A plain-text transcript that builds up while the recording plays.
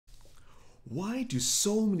Why do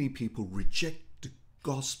so many people reject the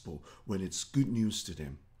gospel when it's good news to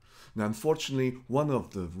them? Now, unfortunately, one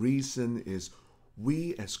of the reasons is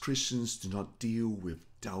we as Christians do not deal with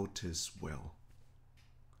doubters well.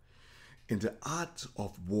 In the art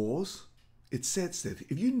of wars, it says that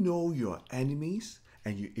if you know your enemies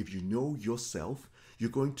and if you know yourself, you're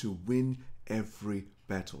going to win every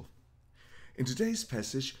battle. In today's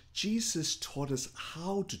passage, Jesus taught us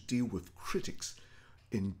how to deal with critics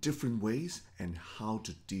in different ways and how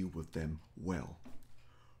to deal with them well.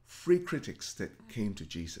 3 critics that came to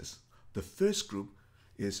Jesus. The first group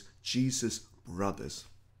is Jesus' brothers.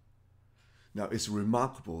 Now, it's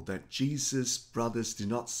remarkable that Jesus' brothers did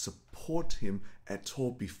not support him at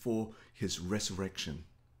all before his resurrection.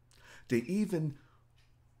 They even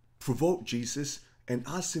provoked Jesus and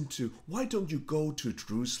asked him to, why don't you go to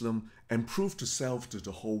Jerusalem and prove to self to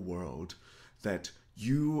the whole world that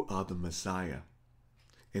you are the Messiah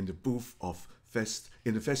in the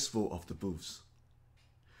festival of the booths.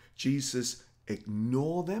 Jesus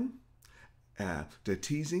ignored them, their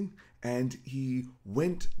teasing, and he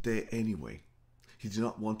went there anyway. He did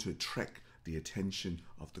not want to attract the attention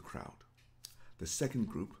of the crowd. The second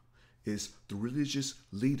group is the religious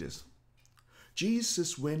leaders.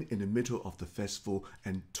 Jesus went in the middle of the festival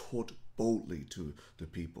and taught boldly to the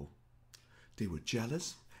people. They were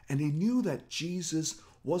jealous, and they knew that Jesus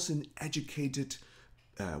wasn't educated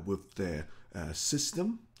with their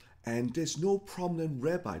system, and there's no prominent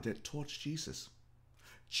rabbi that taught Jesus.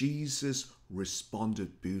 Jesus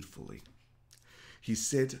responded beautifully. He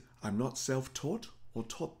said, I'm not self-taught or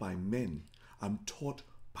taught by men. I'm taught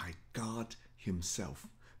by God himself.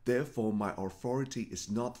 Therefore, my authority is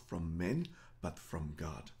not from men, but from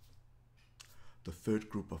God. The third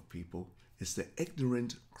group of people is the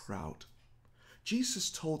ignorant crowd.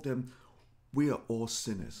 Jesus told them, we are all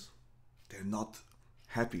sinners. They're not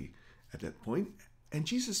happy at that point. And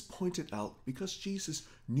Jesus pointed out, because Jesus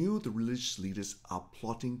knew the religious leaders are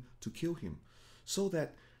plotting to kill him, so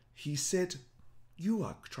that he said, you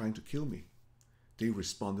are trying to kill me. They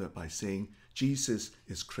responded by saying, Jesus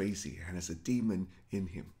is crazy and has a demon in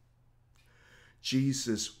him.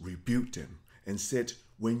 Jesus rebuked them and said,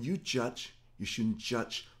 when you judge, you shouldn't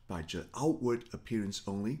judge by the outward appearance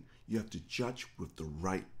only. You have to judge with the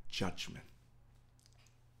right judgment.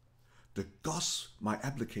 My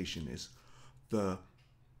application is, the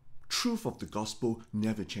truth of the gospel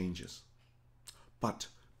never changes. But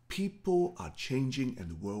people are changing and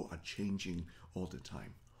the world are changing all the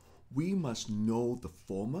time. We must know the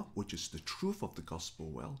former, which is the truth of the gospel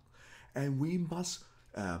well, and we must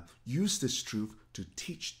use this truth to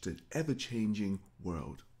teach the ever-changing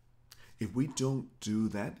world. If we don't do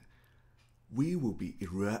that, we will be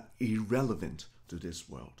irrelevant to this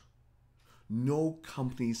world. No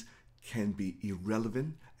companies can be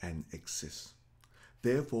irrelevant and exist.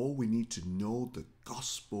 Therefore, we need to know the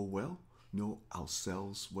gospel well, know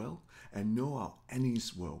ourselves well, and know our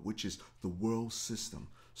enemies well, which is the world system,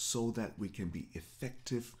 so that we can be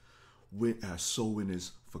effective soul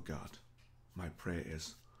winners for God. My prayer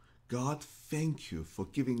is, God, thank you for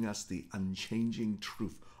giving us the unchanging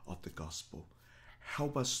truth of the gospel.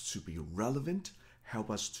 Help us to be relevant. Help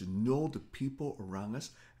us to know the people around us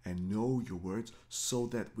and know your words, so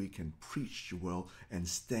that we can preach your word and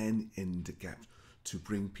stand in the gap to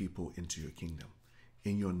bring people into your kingdom.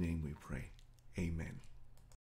 In your name we pray. Amen.